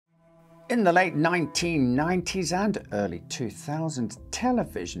In the late 1990s and early 2000s,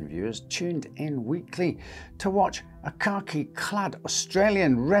 television viewers tuned in weekly to watch a khaki-clad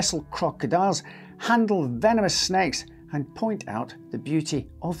Australian wrestle crocodiles, handle venomous snakes, and point out the beauty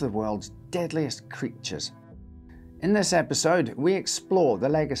of the world's deadliest creatures. In this episode, we explore the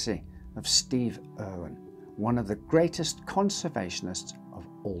legacy of Steve Irwin, one of the greatest conservationists of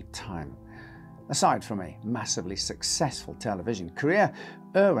all time. Aside from a massively successful television career,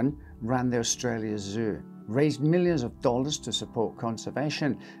 Irwin ran the Australia Zoo, raised millions of dollars to support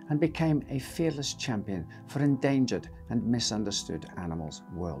conservation, and became a fearless champion for endangered and misunderstood animals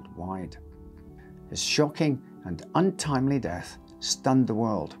worldwide. His shocking and untimely death stunned the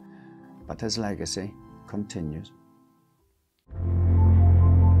world, but his legacy continues.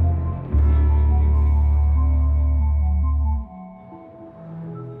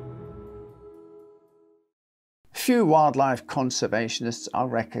 Few wildlife conservationists are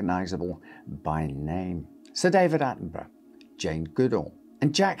recognisable by name. Sir David Attenborough, Jane Goodall,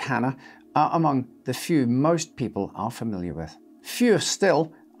 and Jack Hanna are among the few most people are familiar with. Fewer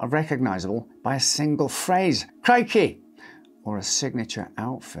still are recognisable by a single phrase, Crikey, or a signature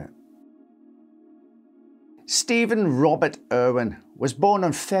outfit. Stephen Robert Irwin was born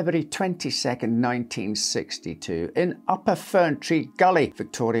on February 22nd, 1962 in Upper Ferntree Gully,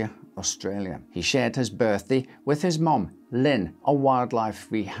 Victoria, Australia. He shared his birthday with his mum, Lynn, a wildlife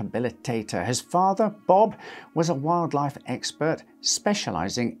rehabilitator. His father, Bob, was a wildlife expert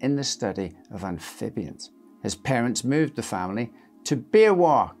specialising in the study of amphibians. His parents moved the family to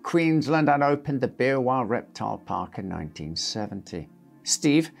Beerwah, Queensland, and opened the Beerwah Reptile Park in 1970.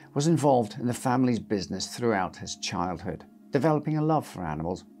 Steve was involved in the family's business throughout his childhood, developing a love for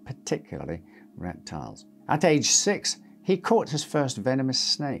animals, particularly reptiles. At age 6, he caught his first venomous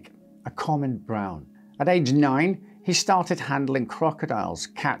snake, a common brown. At age 9, he started handling crocodiles,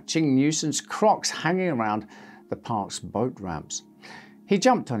 catching nuisance crocs hanging around the park's boat ramps. He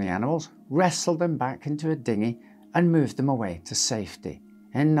jumped on the animals, wrestled them back into a dinghy, and moved them away to safety.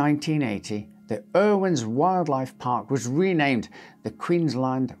 In 1980, the Irwin's Wildlife Park was renamed the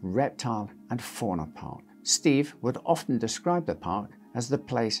Queensland Reptile and Fauna Park. Steve would often describe the park as the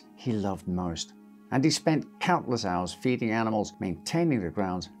place he loved most, and he spent countless hours feeding animals, maintaining the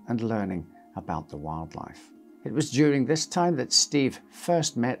grounds, and learning about the wildlife. It was during this time that Steve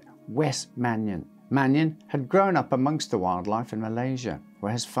first met Wes Mannion. Mannion had grown up amongst the wildlife in Malaysia,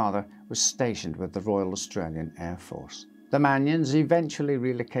 where his father was stationed with the Royal Australian Air Force. The Mannions eventually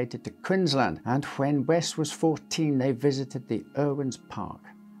relocated to Queensland, and when Wes was 14, they visited the Irwin's Park.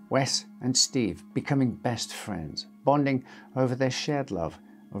 Wes and Steve becoming best friends, bonding over their shared love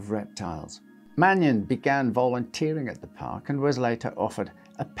of reptiles. Mannion began volunteering at the park and was later offered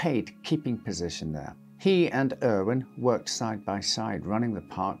a paid keeping position there. He and Irwin worked side by side running the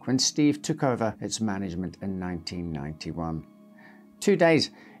park when Steve took over its management in 1991. 2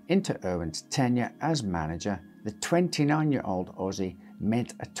 days into Irwin's tenure as manager, the 29-year-old Aussie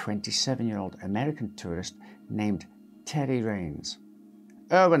met a 27-year-old American tourist named Terry Rains.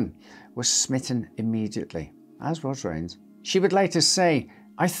 Irwin was smitten immediately, as was Rains. She would later say,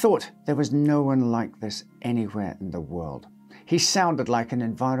 "I thought there was no one like this anywhere in the world. He sounded like an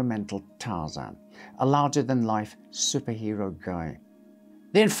environmental Tarzan, a larger-than-life superhero guy."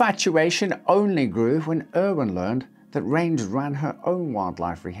 The infatuation only grew when Irwin learned that Rains ran her own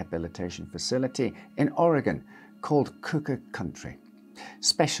wildlife rehabilitation facility in Oregon called Cougar Country,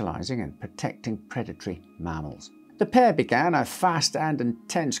 specialising in protecting predatory mammals. The pair began a fast and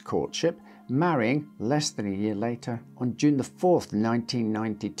intense courtship, marrying less than a year later on June 4th,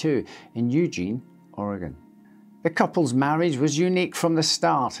 1992 in Eugene, Oregon. The couple's marriage was unique from the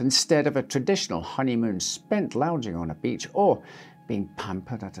start. Instead of a traditional honeymoon spent lounging on a beach or being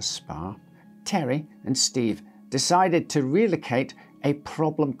pampered at a spa, Terry and Steve decided to relocate a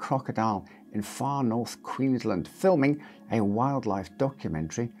problem crocodile in far north Queensland, filming a wildlife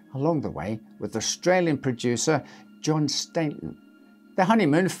documentary along the way with Australian producer John Stainton. The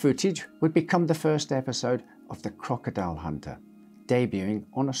honeymoon footage would become the first episode of The Crocodile Hunter, debuting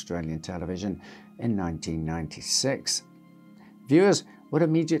on Australian television in 1996. Viewers were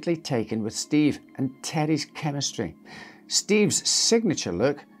immediately taken with Steve and Terry's chemistry, Steve's signature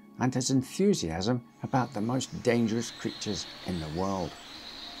look, and his enthusiasm about the most dangerous creatures in the world.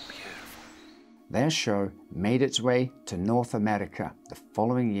 Beautiful. Their show made its way to North America the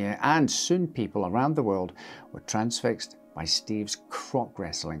following year, and soon people around the world were transfixed by Steve's croc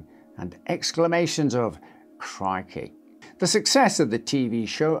wrestling and exclamations of "Crikey." The success of the TV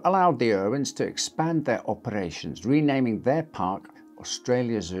show allowed the Irwins to expand their operations, renaming their park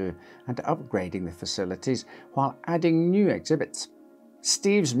Australia Zoo and upgrading the facilities while adding new exhibits.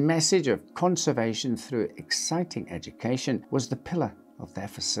 Steve's message of conservation through exciting education was the pillar of their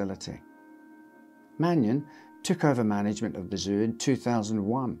facility. Mannion took over management of the zoo in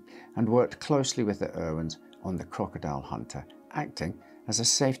 2001 and worked closely with the Irwins on the crocodile hunter, acting as a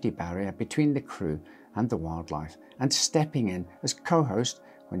safety barrier between the crew and the wildlife and stepping in as co-host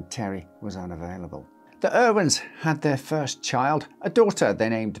when Terry was unavailable. The Irwins had their first child, a daughter they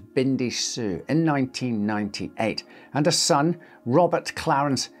named Bindi Sue, in 1998 and a son, Robert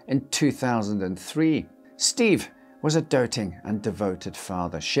Clarence, in 2003. Steve was a doting and devoted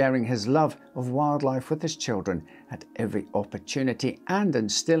father, sharing his love of wildlife with his children at every opportunity and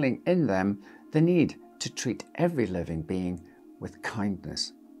instilling in them the need to treat every living being with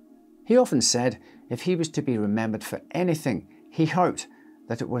kindness. He often said if he was to be remembered for anything, he hoped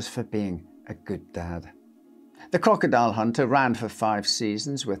that it was for being a good dad. The Crocodile Hunter ran for 5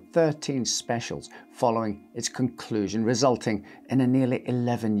 seasons with 13 specials following its conclusion, resulting in a nearly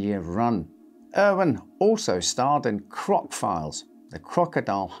 11-year run. Irwin also starred in Croc Files, The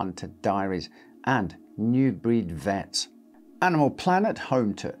Crocodile Hunter Diaries and New Breed Vets. Animal Planet,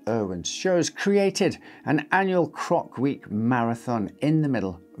 home to Irwin's shows, created an annual Croc Week marathon in the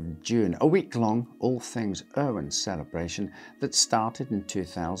middle of June, a week-long all things Irwin celebration that started in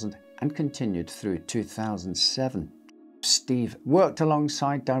 2000 and continued through 2007. Steve worked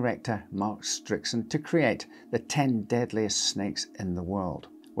alongside director Mark Strickson to create the 10 deadliest snakes in the world,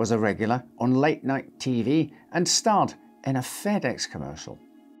 was a regular on late-night TV and starred in a FedEx commercial.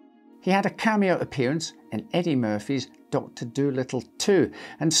 He had a cameo appearance in Eddie Murphy's Dr. Dolittle 2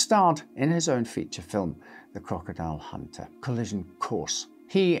 and starred in his own feature film, The Crocodile Hunter: Collision Course.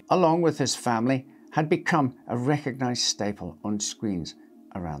 He, along with his family, had become a recognised staple on screens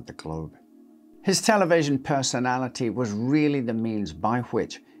around the globe. His television personality was really the means by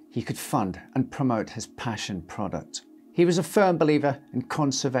which he could fund and promote his passion products. He was a firm believer in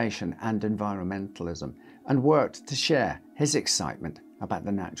conservation and environmentalism and worked to share his excitement about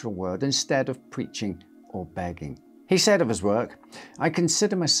the natural world instead of preaching or begging. He said of his work, "I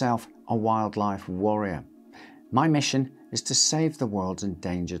consider myself a wildlife warrior. My mission is to save the world's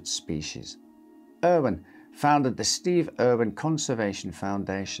endangered species." Irwin founded the Steve Irwin Conservation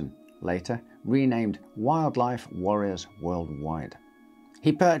Foundation, later renamed Wildlife Warriors Worldwide.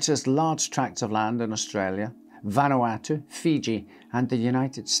 He purchased large tracts of land in Australia, Vanuatu, Fiji and the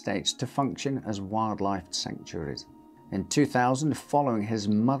United States to function as wildlife sanctuaries. In 2000, following his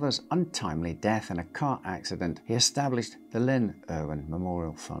mother's untimely death in a car accident, he established the Lynn Irwin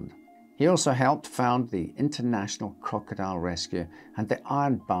Memorial Fund. He also helped found the International Crocodile Rescue and the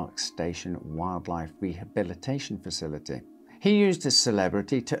Ironbark Station Wildlife Rehabilitation Facility. He used his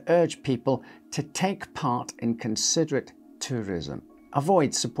celebrity to urge people to take part in considerate tourism,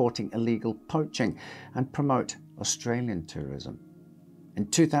 avoid supporting illegal poaching and promote Australian tourism. In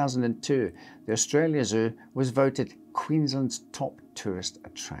 2002, the Australia Zoo was voted Queensland's top tourist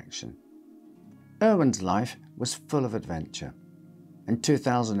attraction. Irwin's life was full of adventure. In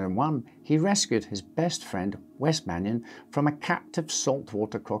 2001, he rescued his best friend, Wes Mannion, from a captive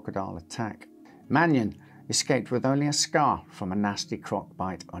saltwater crocodile attack. Mannion escaped with only a scar from a nasty croc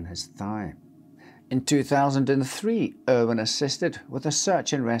bite on his thigh. In 2003, Irwin assisted with a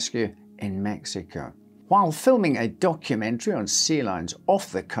search and rescue in Mexico. While filming a documentary on sea lions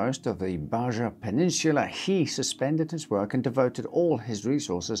off the coast of the Baja Peninsula, he suspended his work and devoted all his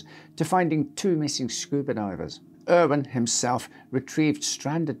resources to finding 2 missing scuba divers. Irwin himself retrieved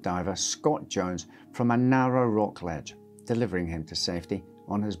stranded diver Scott Jones from a narrow rock ledge, delivering him to safety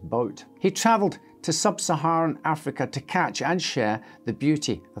on his boat. He travelled to sub-Saharan Africa to catch and share the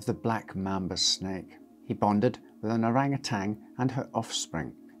beauty of the black mamba snake. He bonded with an orangutan and her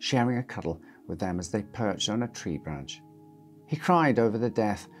offspring, sharing a cuddle with them as they perched on a tree branch. He cried over the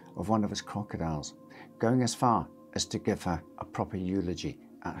death of one of his crocodiles, going as far as to give her a proper eulogy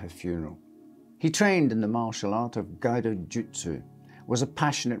at her funeral. He trained in the martial art of Gaido Jutsu, was a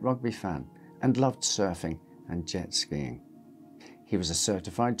passionate rugby fan, and loved surfing and jet skiing. He was a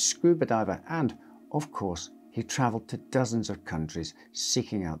certified scuba diver and, of course, he travelled to dozens of countries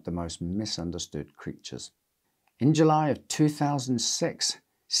seeking out the most misunderstood creatures. In July of 2006,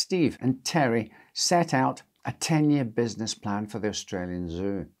 Steve and Terry set out a 10-year business plan for the Australian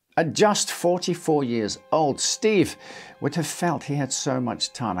Zoo. At just 44 years old, Steve would have felt he had so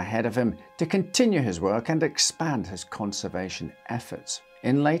much time ahead of him to continue his work and expand his conservation efforts.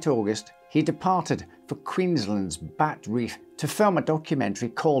 In late August, he departed for Queensland's Bat Reef to film a documentary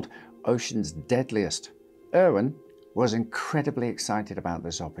called Ocean's Deadliest. Irwin was incredibly excited about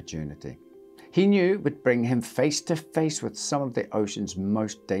this opportunity. He knew it would bring him face to face with some of the ocean's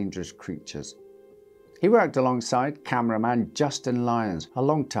most dangerous creatures. He worked alongside cameraman Justin Lyons, a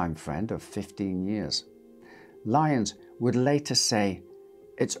longtime friend of 15 years. Lyons would later say,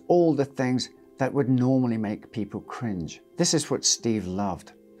 "It's all the things that would normally make people cringe." This is what Steve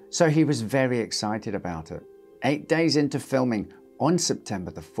loved, so he was very excited about it. 8 days into filming, on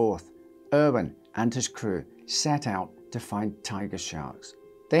September the 4th, Irwin and his crew set out to find tiger sharks.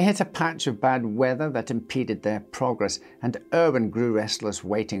 They hit a patch of bad weather that impeded their progress, and Irwin grew restless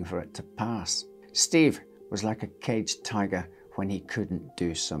waiting for it to pass. Steve was like a caged tiger when he couldn't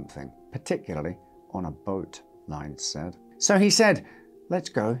do something, particularly on a boat, Lyons said. So he said, "Let's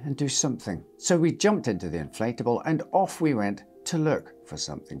go and do something." So we jumped into the inflatable and off we went to look for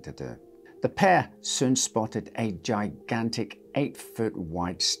something to do. The pair soon spotted a gigantic 8-foot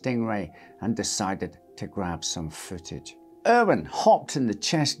wide stingray and decided to grab some footage. Irwin hopped in the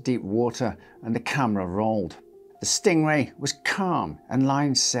chest-deep water and the camera rolled. The stingray was calm, and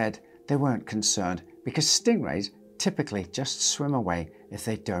Lyons said they weren't concerned because stingrays typically just swim away if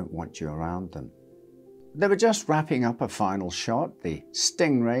they don't want you around them. They were just wrapping up a final shot. The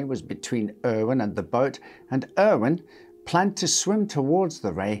stingray was between Irwin and the boat, and Irwin planned to swim towards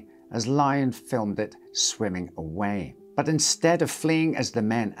the ray as Lyons filmed it swimming away. But instead of fleeing as the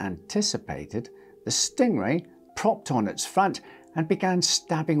men anticipated, the stingray propped on its front and began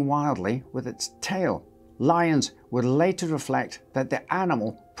stabbing wildly with its tail. Lyons would later reflect that the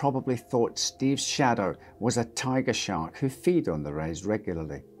animal probably thought Steve's shadow was a tiger shark who feed on the rays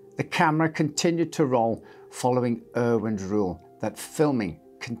regularly. The camera continued to roll, following Irwin's rule that filming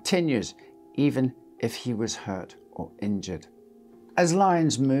continues even if he was hurt or injured. As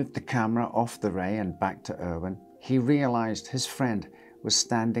Lyons moved the camera off the ray and back to Irwin, he realized his friend was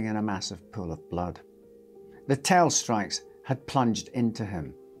standing in a massive pool of blood. The tail strikes had plunged into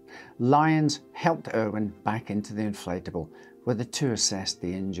him. Lyons helped Irwin back into the inflatable, where the two assessed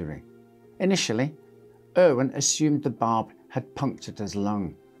the injury. Initially, Irwin assumed the barb had punctured his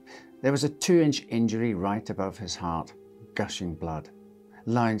lung. There was a 2-inch injury right above his heart, gushing blood.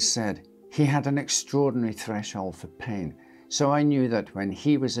 Lyons said, "He had an extraordinary threshold for pain, so I knew that when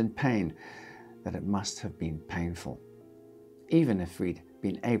he was in pain, that it must have been painful. Even if we'd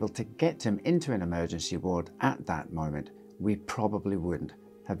been able to get him into an emergency ward at that moment, we probably wouldn't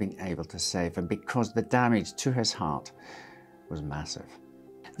have been able to save him because the damage to his heart was massive."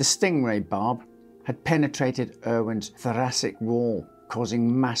 The stingray barb had penetrated Irwin's thoracic wall,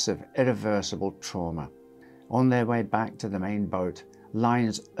 causing massive, irreversible trauma. On their way back to the main boat,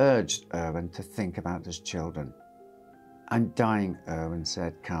 Lyons urged Irwin to think about his children. "I'm dying," Irwin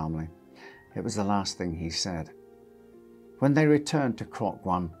said calmly. It was the last thing he said. When they returned to Croc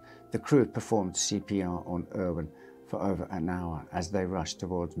 1, the crew performed CPR on Irwin for over an hour as they rushed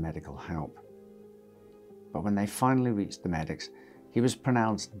towards medical help. But when they finally reached the medics, he was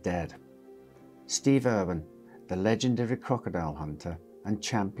pronounced dead. Steve Irwin, the legendary crocodile hunter and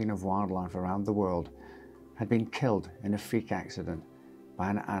champion of wildlife around the world, had been killed in a freak accident by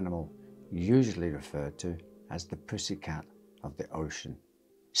an animal usually referred to as the pussycat of the ocean.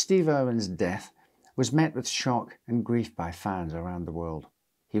 Steve Irwin's death was met with shock and grief by fans around the world.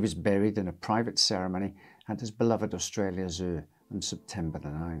 He was buried in a private ceremony at his beloved Australia Zoo on September the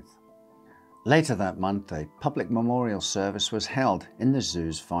 9th. Later that month, a public memorial service was held in the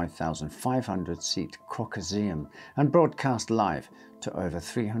zoo's 5,500-seat Crocoseum and broadcast live to over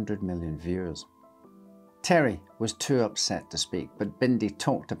 300 million viewers. Terry was too upset to speak, but Bindi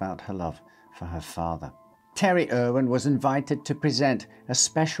talked about her love for her father. Terry Irwin was invited to present a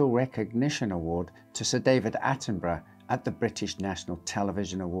special recognition award to Sir David Attenborough at the British National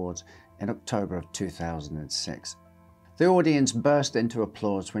Television Awards in October of 2006. The audience burst into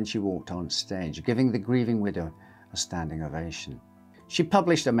applause when she walked on stage, giving the grieving widow a standing ovation. She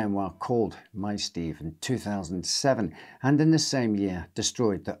published a memoir called My Steve in 2007, and in the same year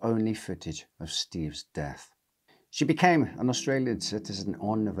destroyed the only footage of Steve's death. She became an Australian citizen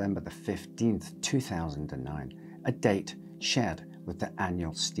on November the 15th, 2009, a date shared with the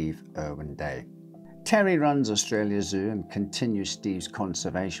annual Steve Irwin Day. Terry runs Australia Zoo and continues Steve's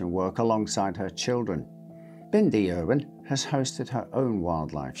conservation work alongside her children. Bindi Irwin has hosted her own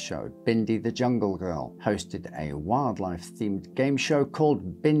wildlife show. Bindi the Jungle Girl hosted a wildlife-themed game show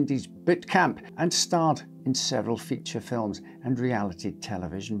called Bindi's Boot Camp and starred in several feature films and reality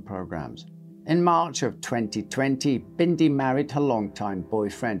television programs. In March of 2020, Bindi married her longtime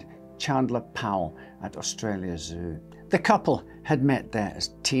boyfriend, Chandler Powell, at Australia Zoo. The couple had met there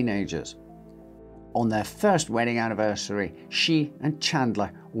as teenagers. On their first wedding anniversary, she and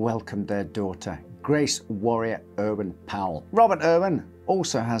Chandler welcomed their daughter, Grace Warrior Irwin Powell. Robert Irwin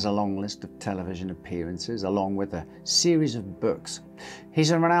also has a long list of television appearances along with a series of books.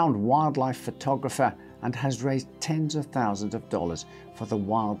 He's a renowned wildlife photographer and has raised tens of thousands of dollars for the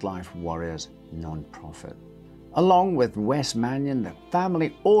Wildlife Warriors non-profit. Along with Wes Mannion, the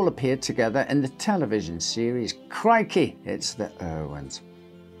family all appeared together in the television series Crikey, It's the Irwins.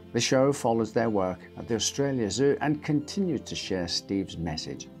 The show follows their work at the Australia Zoo and continues to share Steve's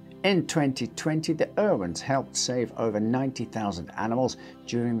message. In 2020, the Irwins helped save over 90,000 animals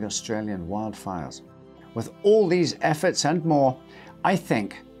during the Australian wildfires. With all these efforts and more, I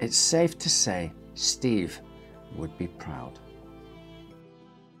think it's safe to say Steve would be proud.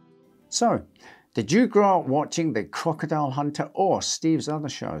 So, did you grow up watching The Crocodile Hunter or Steve's other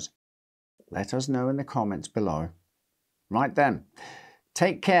shows? Let us know in the comments below. Right then,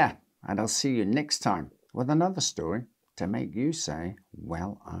 take care, and I'll see you next time with another story to make you say,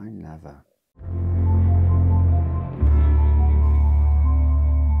 well, I never.